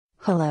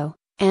Hello,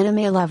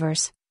 anime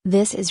lovers,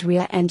 this is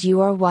Ria and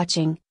you are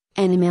watching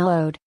Anime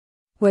Load,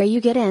 where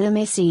you get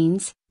anime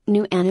scenes,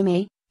 new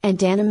anime,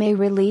 and anime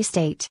release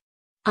date.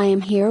 I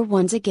am here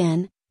once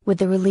again, with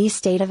the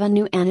release date of a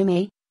new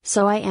anime,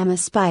 So I Am a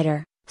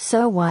Spider,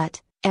 So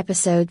What,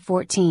 episode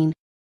 14.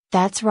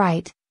 That's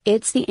right,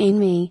 it's the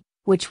anime,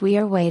 which we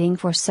are waiting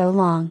for so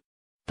long.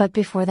 But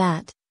before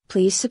that,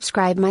 please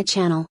subscribe my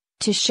channel,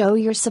 to show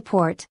your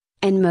support,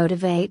 and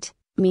motivate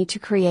me to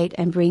create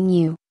and bring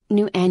you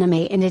new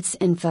anime and its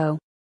info.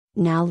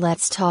 Now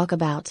let's talk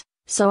about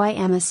So I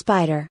Am a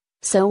Spider,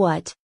 So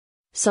What?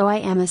 So I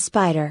Am a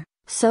Spider,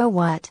 So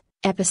What,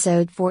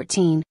 episode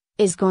 14,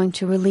 is going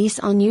to release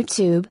on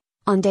YouTube,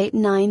 on date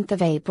 9th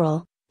of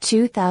April,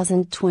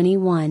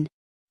 2021.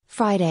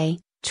 Friday,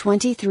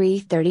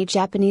 23:30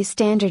 Japanese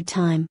Standard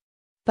Time.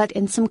 But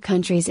in some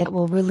countries it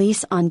will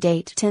release on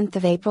date 10th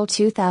of April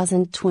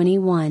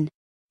 2021.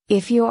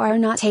 If you are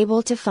not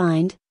able to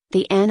find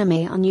the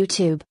anime on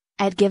YouTube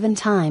at given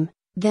time,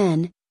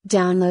 then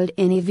download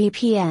any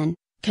VPN,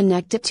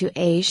 connect it to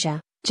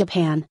Asia,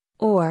 Japan,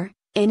 or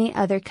any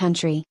other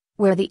country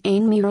where the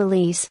anime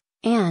release,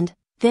 and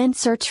then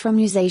search from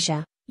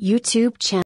Musasia YouTube channel.